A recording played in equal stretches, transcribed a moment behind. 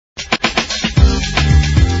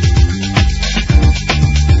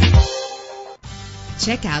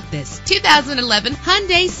Check out this 2011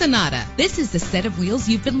 Hyundai Sonata. This is the set of wheels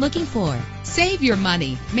you've been looking for. Save your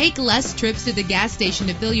money. Make less trips to the gas station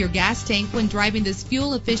to fill your gas tank when driving this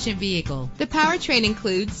fuel-efficient vehicle. The powertrain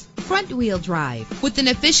includes front-wheel drive with an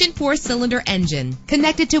efficient 4-cylinder engine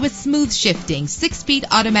connected to a smooth shifting 6-speed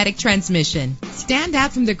automatic transmission. Stand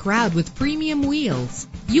out from the crowd with premium wheels.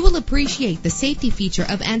 You will appreciate the safety feature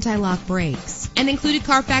of anti-lock brakes. An included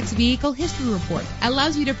Carfax Vehicle History Report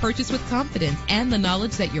allows you to purchase with confidence and the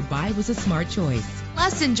knowledge that your buy was a smart choice.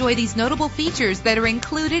 Plus, enjoy these notable features that are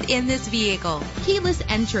included in this vehicle: keyless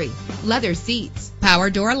entry, leather seats, power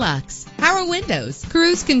door locks, power windows,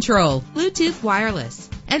 cruise control, Bluetooth wireless,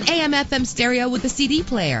 an AM/FM stereo with a CD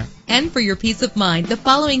player. And for your peace of mind, the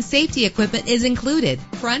following safety equipment is included: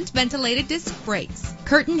 front ventilated disc brakes,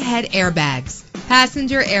 curtain head airbags,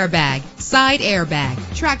 passenger airbag, side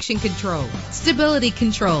airbag, traction control, stability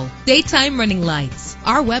control, daytime running lights.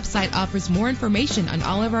 Our website offers more information on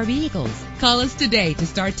all of our vehicles. Call us today to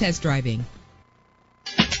start test driving.